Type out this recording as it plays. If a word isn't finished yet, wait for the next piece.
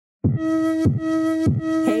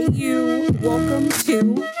Hey, you. Welcome to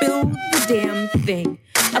Build the Damn Thing,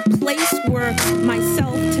 a place where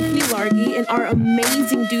myself, Tiffany Largy, and our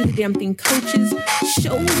amazing Do the Damn Thing coaches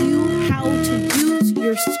show you how to use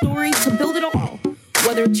your story to build it all.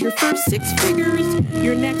 Whether it's your first six figures,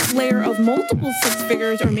 your next layer of multiple six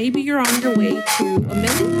figures, or maybe you're on your way to a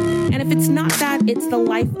million. And if it's not that, it's the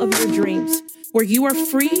life of your dreams, where you are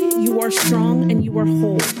free, you are strong, and you are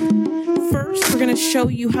whole. First, we're going to show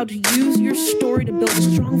you how to use your story to build a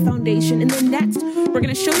strong foundation. And then next, we're going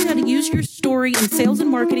to show you how to use your story in sales and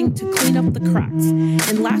marketing to clean up the cracks.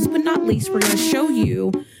 And last but not least, we're going to show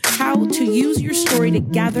you how to use your story to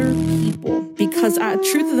gather people. Because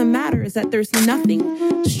truth of the matter is that there's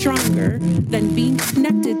nothing stronger than being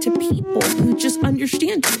connected to people who just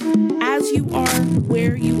understand you as you are,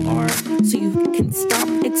 where you are, so you can stop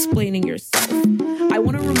explaining yourself. I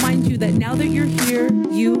want to remind you that now that you're here,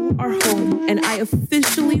 you are home, and I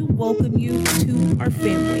officially welcome you to our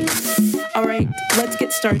family. All right, let's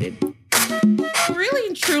get started. Really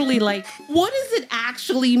and truly, like, what does it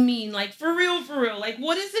actually mean? Like, for real, like,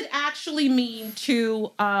 what does it actually mean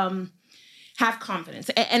to have confidence?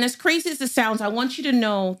 And as crazy as it sounds, I want you to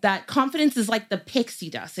know that confidence is like the pixie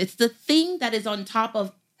dust. It's the thing that is on top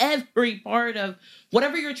of every part of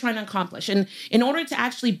whatever you're trying to accomplish. And in order to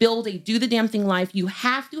actually build a do the damn thing life, you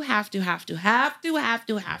have to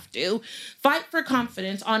fight for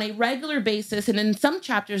confidence on a regular basis. And in some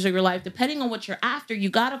chapters of your life, depending on what you're after, you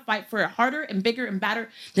got to fight for it harder and bigger and badder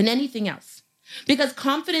than anything else. Because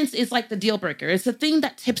confidence is like the deal breaker. It's the thing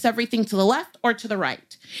that tips everything to the left or to the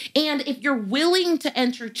right. And if you're willing to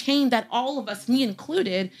entertain that, all of us, me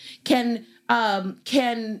included, can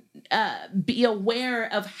be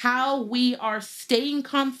aware of how we are staying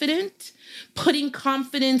confident, putting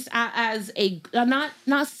confidence as a not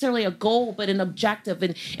necessarily a goal, but an objective,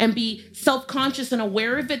 and be self-conscious and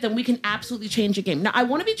aware of it, then we can absolutely change a game. Now, I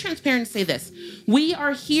want to be transparent and say this. We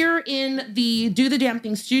are here in the Do the Damn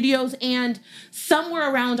Thing studios, and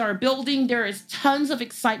somewhere around our building, there is tons of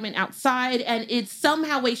excitement outside, and it's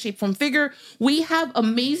somehow, way, shape, form, figure, we have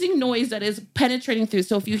amazing noise that is penetrating through.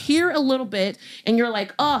 So if you hear a little bit and you're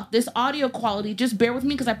like, oh, this audio quality, just bear with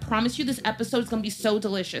me, because I promise you this episode is going to be so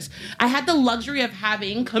delicious. I had the luxury of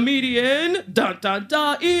having comedian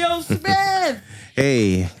E.O. Smith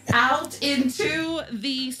hey out into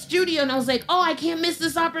the studio, and I was like, oh, I can't miss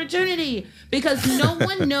this opportunity, because no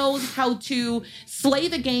one knows how to slay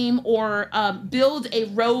the game or build a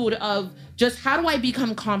road of just how do I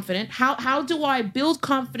become confident, how do I build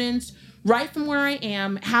confidence right from where I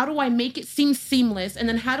am, how do I make it seem seamless, and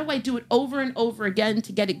then how do I do it over and over again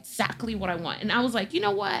to get exactly what I want. And I was like, you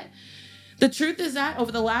know what? The truth is that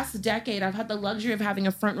over the last decade, I've had the luxury of having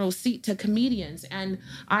a front row seat to comedians. And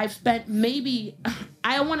I've spent maybe,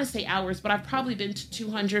 I don't want to say hours, but I've probably been to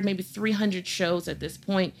 200, maybe 300 shows at this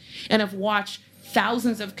point, and have watched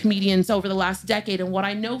thousands of comedians over the last decade. And what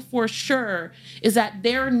I know for sure is that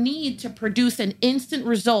their need to produce an instant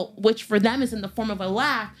result, which for them is in the form of a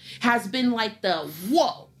laugh, has been like the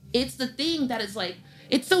whoa. It's the thing that is like,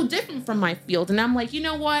 it's so different from my field. And I'm like, you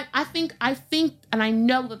know what? I think, and I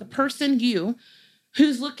know that the person, you,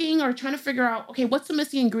 who's looking or trying to figure out, okay, what's the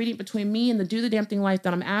missing ingredient between me and the do the damn thing life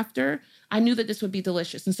that I'm after? I knew that this would be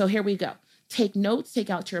delicious. And so here we go. Take notes, take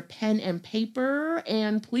out your pen and paper,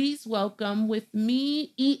 and please welcome with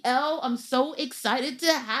me, E.L. I'm so excited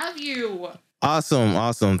to have you.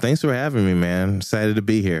 awesome Thanks for having me, man. Excited to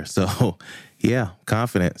be here. So yeah,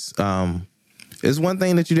 confidence is one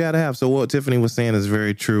thing that you gotta have. So what Tiffany was saying is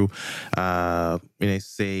very true. They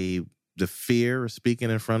say the fear of speaking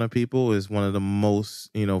in front of people is one of the most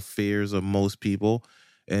fears of most people.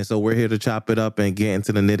 And so we're here to chop it up and get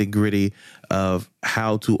into the nitty gritty of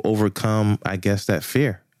how to overcome, I guess, that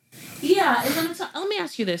fear. Yeah, and let me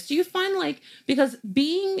ask you this: do you find, like, because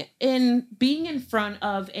being in front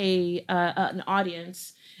of an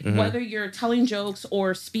audience, mm-hmm. whether you're telling jokes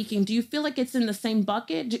or speaking, do you feel like it's in the same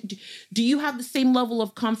bucket? Do you have the same level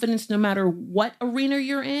of confidence no matter what arena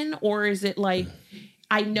you're in, or is it like,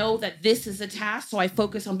 I know that this is a task, so I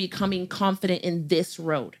focus on becoming confident in this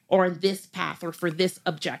road or in this path or for this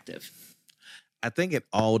objective? I think it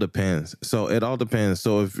all depends. So it all depends.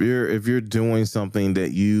 So if you're doing something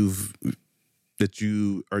that you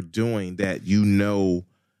are doing that you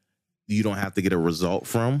don't have to get a result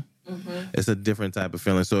from, mm-hmm. it's a different type of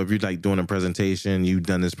feeling. So if you're like doing a presentation, you've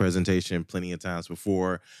done this presentation plenty of times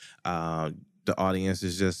before. The audience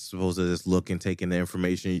is just supposed to just look and take in the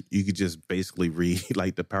information. You could just basically read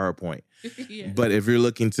like the PowerPoint. Yeah. But if you're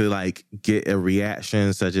looking to like get a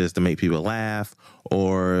reaction, such as to make people laugh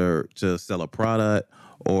or to sell a product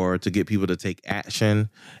or to get people to take action,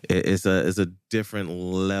 it's a different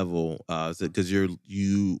level. Because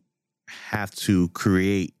you have to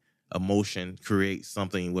create emotion, create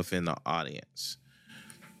something within the audience.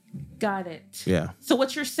 Got it. Yeah. So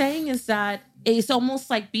what you're saying is that it's almost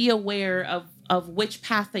like be aware of which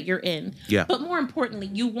path that you're in. Yeah. But more importantly,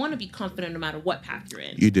 you want to be confident no matter what path you're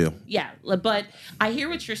in. You do. Yeah. But I hear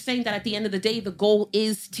what you're saying, that at the end of the day, the goal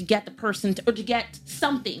is to get the person to get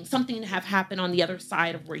something to have happen on the other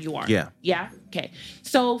side of where you are. Yeah. Yeah. Okay.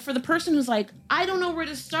 So for the person who's like, I don't know where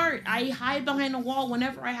to start, I hide behind a wall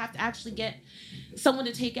whenever I have to actually get someone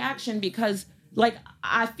to take action, because like,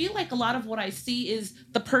 I feel like a lot of what I see is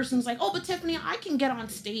the person's like, oh, but Tiffany, I can get on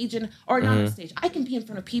stage or not on stage. I can be in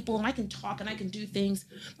front of people and I can talk and I can do things.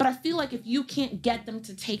 But I feel like if you can't get them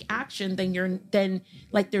to take action, then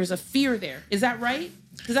like there's a fear there. Is that right?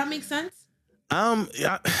 Does that make sense?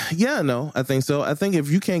 Yeah, no, I think so. I think if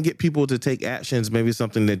you can't get people to take actions, maybe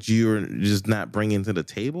something that you're just not bringing to the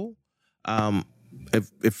table.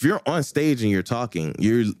 If you're on stage and you're talking,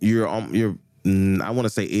 you're I want to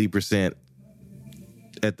say 80%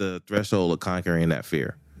 at the threshold of conquering that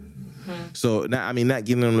fear. So not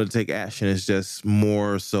getting them to take action is just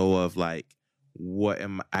more so of like,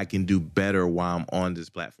 I can do better while I'm on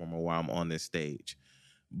this platform or while I'm on this stage.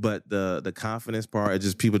 But the confidence part is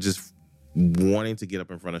just people just wanting to get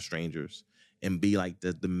up in front of strangers and be like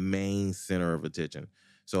the main center of attention.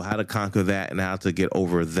 So how to conquer that and how to get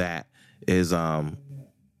over that is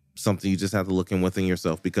something you just have to look within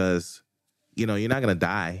yourself, because you're not going to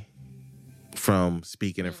die from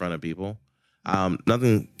speaking in front of people.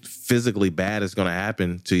 Nothing physically bad is going to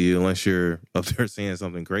happen to you unless you're up there saying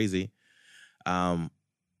something crazy.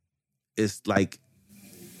 It's like,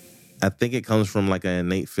 I think it comes from like an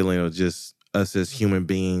innate feeling of just us as human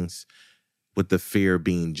beings with the fear of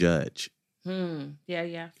being judged.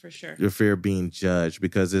 Yeah, for sure. The fear of being judged,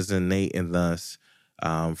 because it's innate in us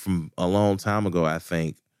from a long time ago. I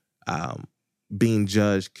think being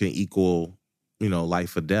judged can equal,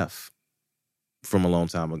 life or death. From a long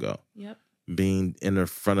time ago. Yep. Being in the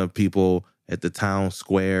front of people at the town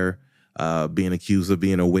square, being accused of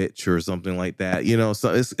being a witch or something like that.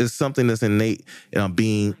 So it's something that's innate.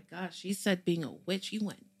 Being. Oh my gosh, he said being a witch. You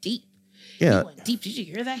went deep. Yeah. He went deep. Did you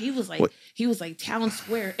hear that? He was like town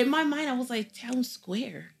square. In my mind, I was like, town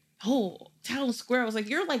square. Oh, town square. I was like,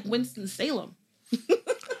 you're like Winston-Salem.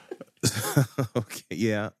 Okay.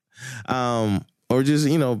 Yeah. Or just,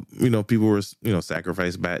 people were,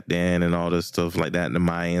 sacrificed back then and all this stuff like that, and the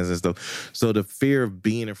Mayans and stuff. So the fear of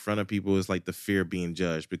being in front of people is like the fear of being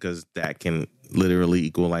judged, because that can literally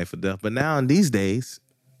equal life or death. But now in these days,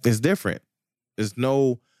 it's different. There's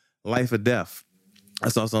no life or death. I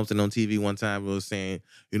saw something on TV one time. It was saying,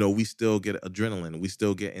 we still get adrenaline. We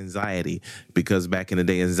still get anxiety, because back in the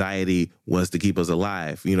day, anxiety was to keep us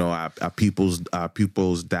alive. Our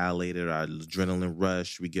pupils dilated, our adrenaline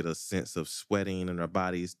rush. We get a sense of sweating in our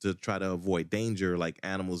bodies to try to avoid danger, like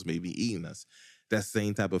animals may be eating us. That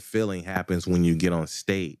same type of feeling happens when you get on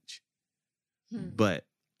stage. But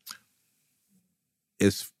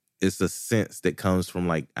it's a sense that comes from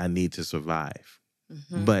like, I need to survive.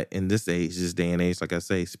 But in this day and age, like I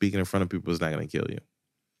say, speaking in front of people is not going to kill you.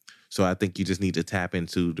 So I think you just need to tap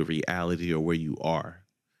into the reality of where you are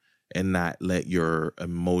and not let your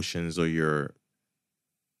emotions or your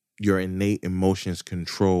innate emotions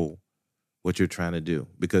control what you're trying to do,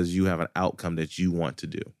 because you have an outcome that you want to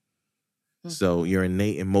do. So your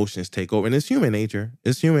innate emotions take over. And it's human nature.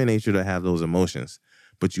 It's human nature to have those emotions.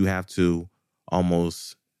 But you have to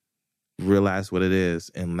almost realize what it is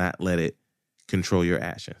and not let it control your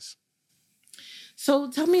actions. So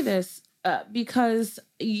tell me this, because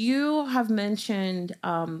you have mentioned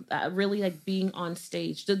really like being on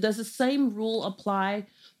stage. Does the same rule apply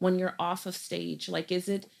when you're off of stage? Like, is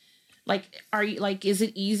it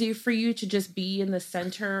easier for you to just be in the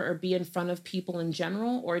center or be in front of people in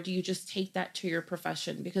general, or do you just take that to your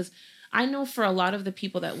profession? Because I know for a lot of the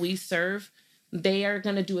people that we serve, they are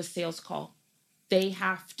going to do a sales call. They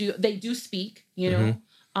do speak,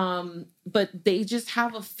 but they just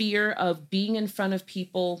have a fear of being in front of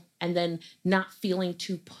people and then not feeling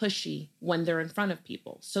too pushy when they're in front of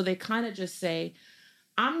people. So they kind of just say,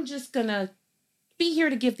 I'm just going to be here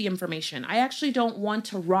to give the information. I actually don't want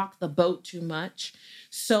to rock the boat too much.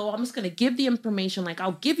 So I'm just going to give the information. Like,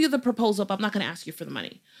 I'll give you the proposal, but I'm not going to ask you for the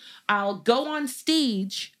money. I'll go on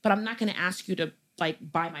stage, but I'm not going to ask you to like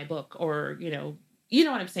buy my book or, you know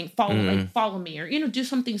what I'm saying? Follow me or, do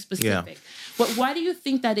something specific. Yeah. But why do you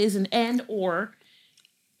think that is or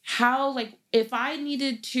how, like, if I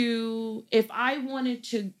wanted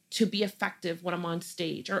to be effective when I'm on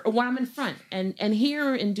stage or when I'm in front and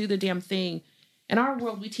hear and do the damn thing In our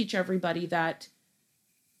world, we teach everybody that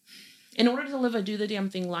in order to live a do the damn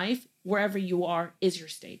thing life, wherever you are is your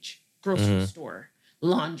stage. Grocery store,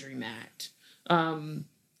 laundromat,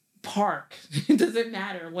 park. It doesn't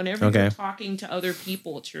matter. Whenever you're talking to other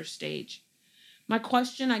people, it's your stage. My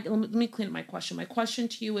question, let me clean up my question. My question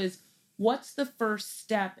to you is, what's the first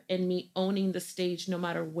step in me owning the stage no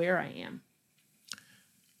matter where I am?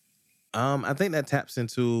 I think that taps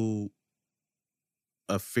into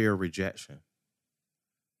a fear of rejection.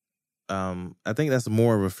 I think that's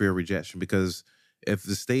more of a fear of rejection, because if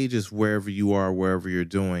the stage is wherever you are, wherever you're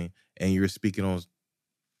doing, and you're speaking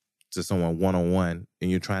to someone one-on-one,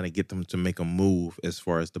 and you're trying to get them to make a move as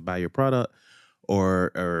far as to buy your product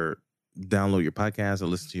or download your podcast or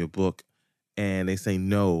listen to your book, and they say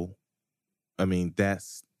no, I mean,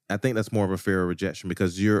 I think that's more of a fear of rejection,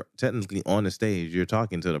 because you're technically on the stage, you're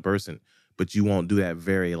talking to the person, but you won't do that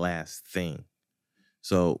very last thing.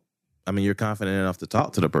 So, I mean, you're confident enough to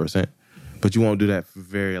talk to the person, but you won't do that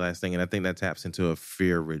very last thing. And I think that taps into a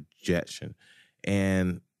fear of rejection.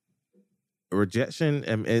 And rejection,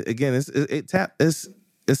 and again, it's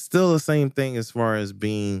still the same thing as far as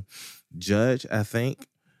being judged, I think.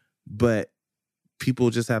 But people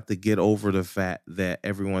just have to get over the fact that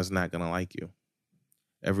everyone's not going to like you.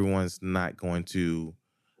 Everyone's not going to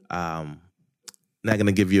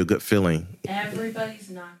give you a good feeling. Everybody's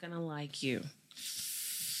not going to like you.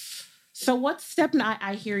 So what step,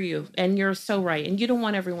 I hear you, and you're so right. And you don't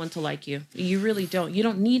want everyone to like you. You really don't. You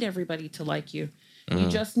don't need everybody to like you. You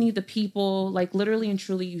just need the people, like literally and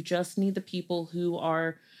truly, you just need the people who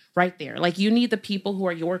are right there. Like you need the people who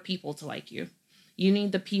are your people to like you. You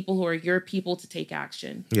need the people who are your people to take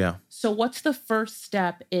action. Yeah. So what's the first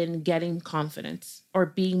step in getting confidence or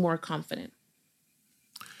being more confident?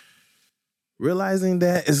 Realizing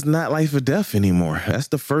that it's not life or death anymore. That's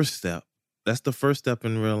the first step. That's the first step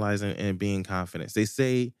in realizing and being confident. They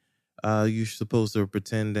say you're supposed to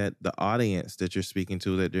pretend that the audience that you're speaking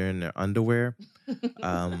to, that they're in their underwear.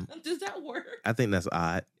 Does that work? I think that's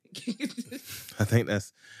odd. I think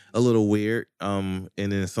that's a little weird. And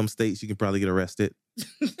in some states, you can probably get arrested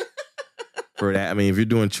for that. I mean, if you're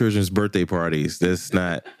doing children's birthday parties, that's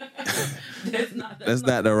not that's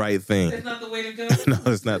not the right thing. That's not the way to go. No,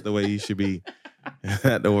 it's not the way you should be.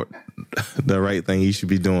 Not the right thing you should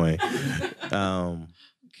be doing.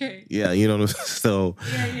 Okay. Yeah, so.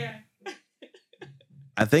 Yeah.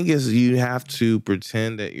 I think you have to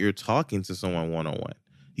pretend that you're talking to someone one-on-one.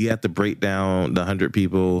 You have to break down the 100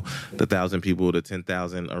 people, the 1,000 people, the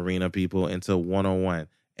 10,000 arena people into one-on-one.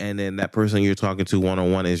 And then that person you're talking to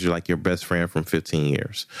one-on-one is your best friend from 15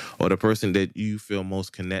 years. Or the person that you feel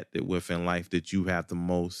most connected with in life, that you have the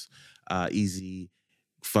most easy,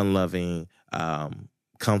 fun-loving,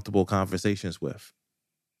 comfortable conversations with.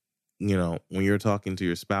 When you're talking to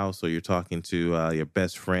your spouse or you're talking to your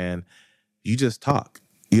best friend, you just talk.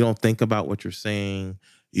 You don't think about what you're saying.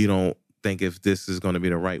 You don't think if this is going to be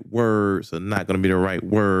the right words or not going to be the right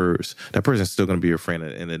words. That person's still going to be your friend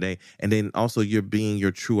at the end of the day. And then also you're being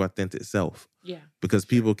your true, authentic self. Yeah. Because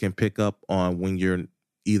people can pick up on when you're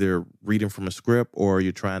either reading from a script or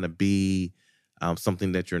you're trying to be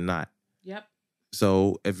something that you're not. Yep.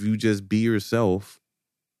 So if you just be yourself,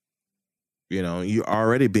 you're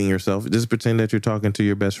already being yourself. Just pretend that you're talking to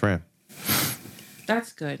your best friend.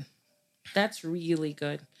 That's good. That's really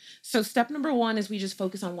good. So step number 1 is we just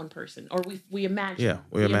focus on one person, or we imagine. Yeah,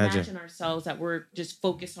 we imagine ourselves that we're just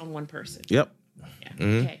focused on one person. Yep. Yeah.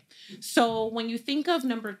 Mm-hmm. Okay. So when you think of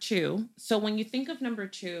number 2,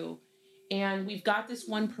 and we've got this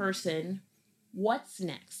one person, what's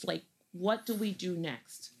next? Like, what do we do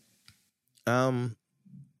next? When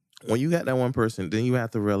you got that one person, then you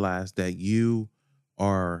have to realize that you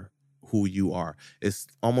are who you are. It's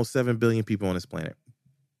almost 7 billion people on this planet.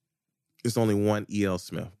 It's only one E.L.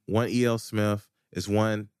 Smith. One E.L. Smith is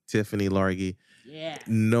one Tiffany Largie. Yeah.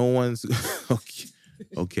 No one's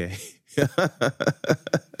okay.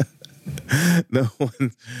 No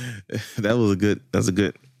one. That's a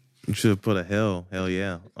good. You should have put a hell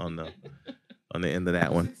yeah on the end of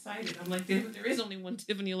that one. I'm excited. I'm like, there is only one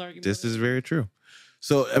Tiffany Largie. This is very true.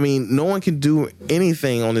 So I mean, no one can do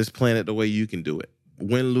anything on this planet the way you can do it.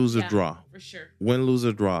 Win, lose, or draw. For sure. Win, lose,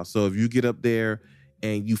 or draw. So if you get up there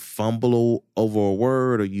and you fumble over a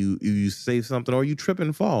word, or you say something, or you trip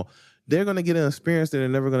and fall, they're going to get an experience that they're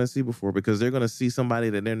never going to see before, because they're going to see somebody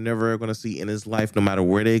that they're never going to see in his life, no matter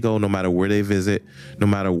where they go, no matter where they visit, no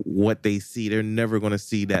matter what they see. They're never going to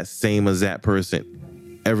see that same exact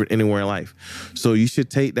person anywhere in life. So you should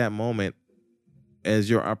take that moment as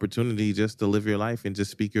your opportunity just to live your life and just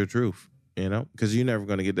speak your truth, because you're never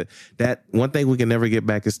going to get that. One thing we can never get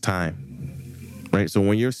back is time, right? So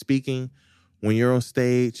when you're speaking, when you're on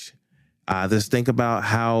stage, just think about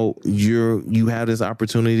how you have this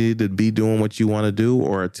opportunity to be doing what you want to do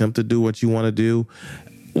or attempt to do what you want to do.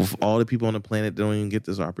 With all the people on the planet that don't even get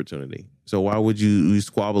this opportunity. So why would you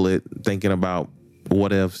squabble it thinking about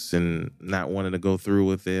what ifs and not wanting to go through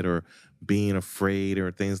with it or being afraid or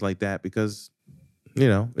things like that? Because,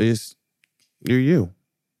 you're you.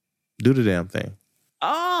 Do the damn thing.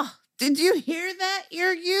 Oh, did you hear that?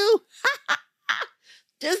 You're you.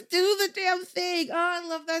 Just do the damn thing. Oh, I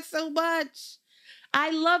love that so much.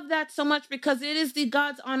 I love that so much because it is the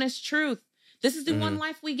God's honest truth. This is the one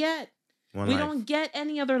life we get. We don't get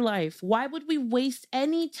any other life. Why would we waste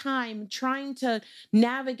any time trying to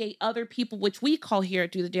navigate other people, which we call here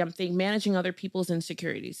at Do the Damn Thing, managing other people's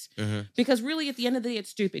insecurities? Because really, at the end of the day, it's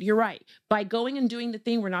stupid. You're right. By going and doing the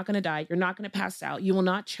thing, we're not going to die. You're not going to pass out. You will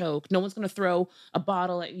not choke. No one's going to throw a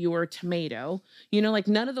bottle at you or a tomato. Like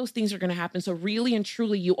none of those things are going to happen. So really and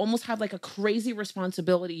truly, you almost have like a crazy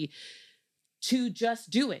responsibility to just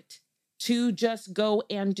do it, to just go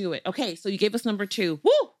and do it. Okay, so you gave us number 2.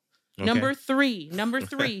 Woo! Okay. Number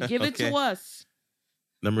three, give it to us.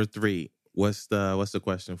 Number 3. What's the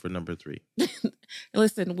question for number 3?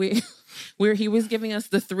 Listen, he was giving us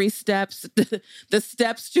the 3 steps, the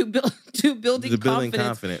steps to building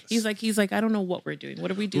confidence. He's like, I don't know what we're doing. What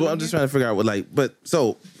are we doing? Well, I'm just trying to figure out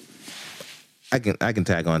so I can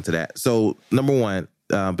tag on to that. So number 1,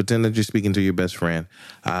 pretend that you're speaking to your best friend.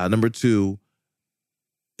 Number 2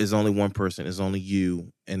 is only one person, is only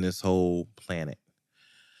you and this whole planet.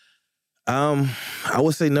 I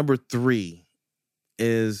would say number 3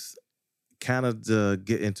 is kind of to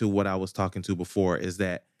get into what I was talking to before, is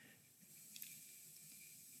that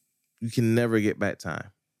you can never get back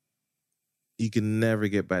time. You can never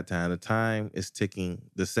get back time. The time is ticking.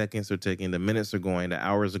 The seconds are ticking. The minutes are going. The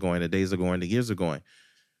hours are going. The days are going. The years are going.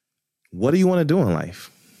 What do you want to do in life?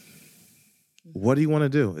 What do you want to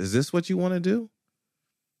do? Is this what you want to do?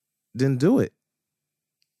 Then do it.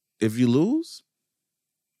 If you lose,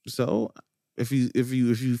 so if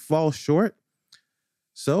you fall short,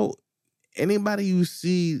 so anybody you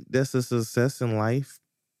see that's a success in life,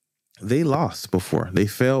 they lost before, they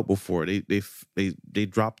failed before, they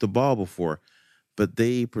dropped the ball before, but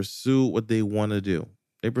they pursue what they want to do.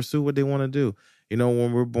 They pursue what they want to do.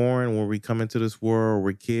 When we're born, when we come into this world,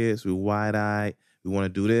 we're kids, we're wide-eyed, we want to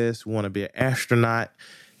do this, we want to be an astronaut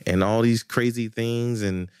and all these crazy things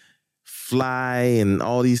and fly and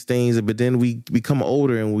all these things, but then we become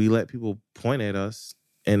older and we let people point at us,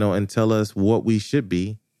 and tell us what we should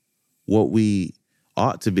be, what we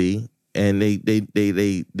ought to be, and they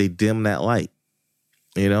dim that light.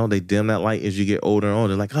 They dim that light as you get older and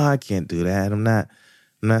older. Like, oh, I can't do that. I'm not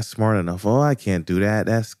smart enough. Oh, I can't do that.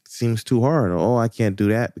 That seems too hard. Or, oh, I can't do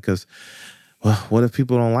that because, well, what if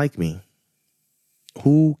people don't like me?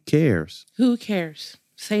 Who cares? Who cares?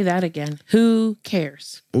 Say that again. Who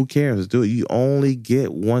cares? Who cares? Do it. You only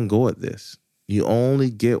get one go at this. You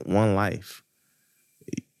only get one life.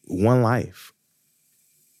 One life.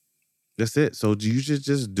 That's it. So you should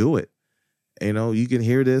just do it. You can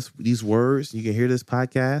hear these words, you can hear this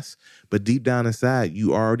podcast, but deep down inside,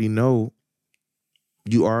 you already know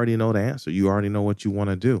the answer. You already know what you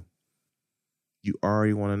want to do. You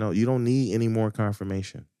already want to know. You don't need any more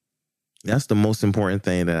confirmation. That's the most important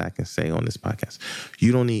thing that I can say on this podcast.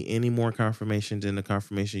 You don't need any more confirmation than the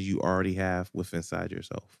confirmation you already have within inside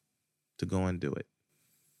yourself to go and do it.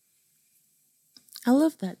 I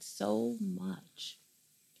love that so much.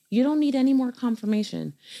 You don't need any more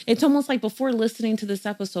confirmation. It's almost like before listening to this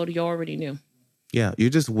episode, you already knew. Yeah, you're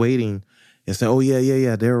just waiting and say, oh,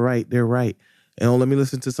 yeah, they're right. And oh, let me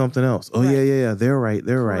listen to something else. Oh, yeah, they're right.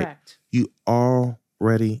 Right. You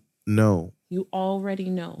already know. You already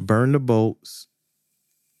know. Burn the boats.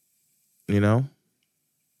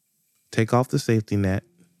 Take off the safety net.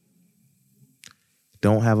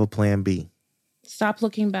 Don't have a plan B. Stop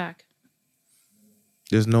looking back.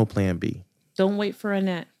 There's no plan B. Don't wait for a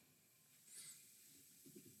net.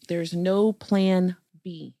 There's no plan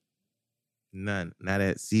B. None. Not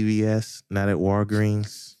at CVS, not at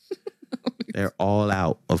Walgreens. They're all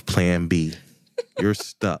out of plan B. You're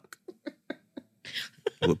stuck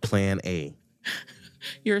with plan A.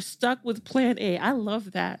 You're stuck with plan A. I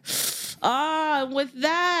love that. With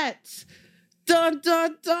that, dun,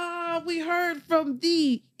 dun, dun, we heard from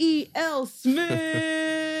D.E.L.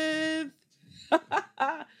 Smith.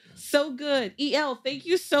 So good. E.L., thank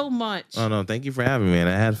you so much. Oh, no, thank you for having me, man.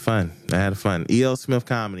 I had fun. E.L. Smith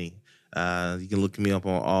Comedy. You can look me up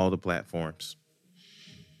on all the platforms.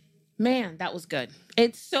 Man, that was good.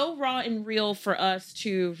 It's so raw and real for us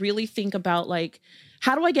to really think about, like,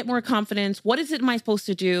 How do I get more confidence? What is it am I supposed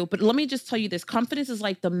to do? But let me just tell you this. Confidence is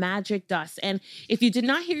like the magic dust. And if you did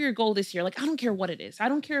not hear your goal this year, like, I don't care what it is. I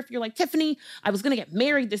don't care if you're like, Tiffany, I was going to get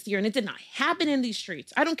married this year and it did not happen in these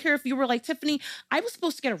streets. I don't care if you were like, Tiffany, I was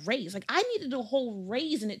supposed to get a raise. Like, I needed a whole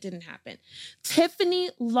raise and it didn't happen. Tiffany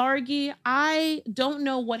Largie, I don't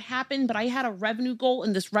know what happened, but I had a revenue goal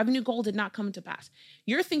and this revenue goal did not come to pass.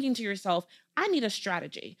 You're thinking to yourself, I need a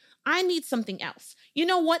strategy. I need something else. You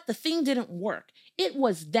know what? The thing didn't work. It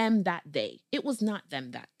was them that day. It was not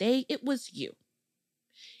them that day. It was you.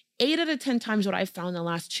 8 out of 10 times what I've found in the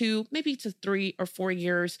last 2, maybe to 3 or 4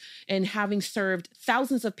 years, and having served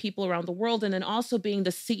thousands of people around the world, and then also being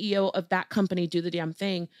the CEO of that company, Do the Damn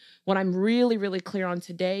Thing, what I'm really, really clear on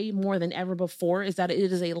today more than ever before is that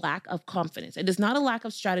it is a lack of confidence. It is not a lack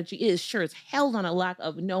of strategy. It is sure as hell not a lack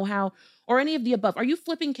of know-how or any of the above. Are you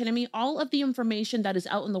flipping kidding me? All of the information that is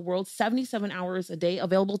out in the world, 77 hours a day,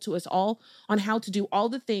 available to us all on how to do all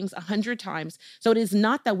the things 100 times. So it is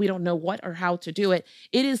not that we don't know what or how to do it.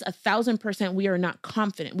 It is 1,000% we are not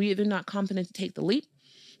confident. We are either not confident to take the leap.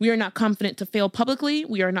 We are not confident to fail publicly.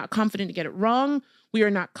 We are not confident to get it wrong. We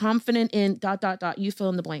are not confident in ... You fill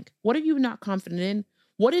in the blank. What are you not confident in?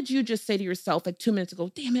 What did you just say to yourself like 2 minutes ago?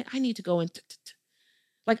 Damn it, I need to go and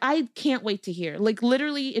Like, I can't wait to hear. Like,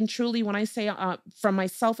 literally and truly, when I say from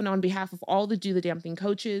myself and on behalf of all the Do the Damn Thing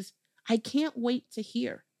coaches, I can't wait to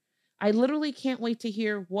hear. I literally can't wait to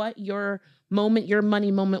hear what your moment, your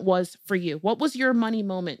money moment was for you. What was your money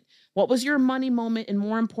moment? What was your money moment? And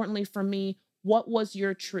more importantly for me, what was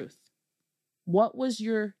your truth? What was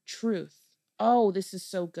your truth? Oh, this is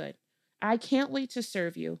so good. I can't wait to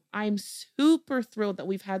serve you. I'm super thrilled that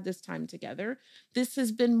we've had this time together. This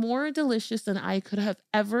has been more delicious than I could have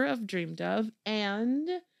ever have dreamed of. And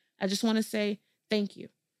I just want to say thank you.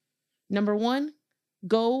 Number 1,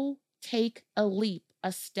 go take a leap,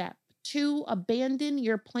 a step. 2, abandon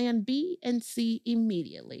your plan B and C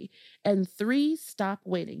immediately. And 3, stop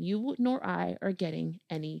waiting. You nor I are getting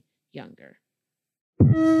any younger.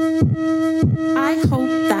 I hope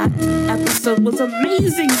that episode was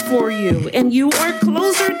amazing for you and you are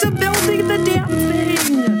closer to building the damn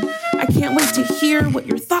thing. I can't wait to hear what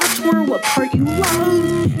your thoughts were, what part you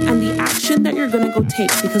loved, and the action that you're going to go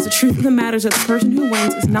take, because the truth of the matter is that the person who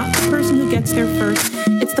wins is not the person who gets there first.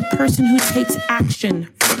 It's the person who takes action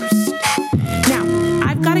first. Now,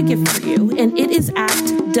 I've got a gift for you, and it is at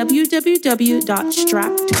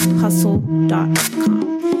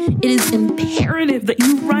www.strappedhustle.com. It is imperative that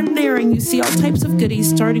you run there and you see all types of goodies,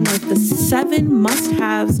 starting with the 7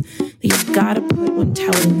 must-haves that you've got to put when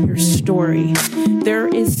telling your story. There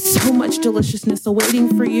is so much deliciousness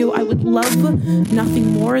awaiting for you. I would love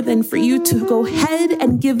nothing more than for you to go ahead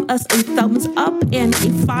and give us a thumbs up and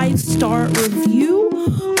a 5-star review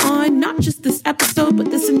on not just this episode,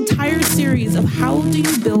 but this entire series of How Do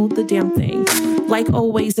You Build the Damn Thing. Like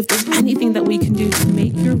always, if there's anything that we can do to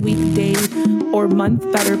make your week, day, or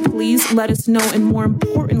month better, please let us know. And more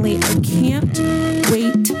importantly, I can't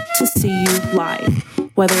wait to see you live.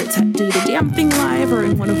 Whether it's at Do the Damn Thing Live or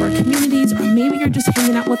in one of our communities, or maybe you're just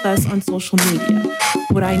hanging out with us on social media.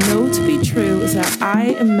 What I know to be true is that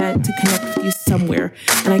I am meant to connect with you somewhere,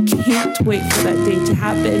 and I can't wait for that day to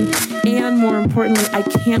happen. And more importantly, I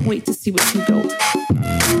can't wait to see what you build.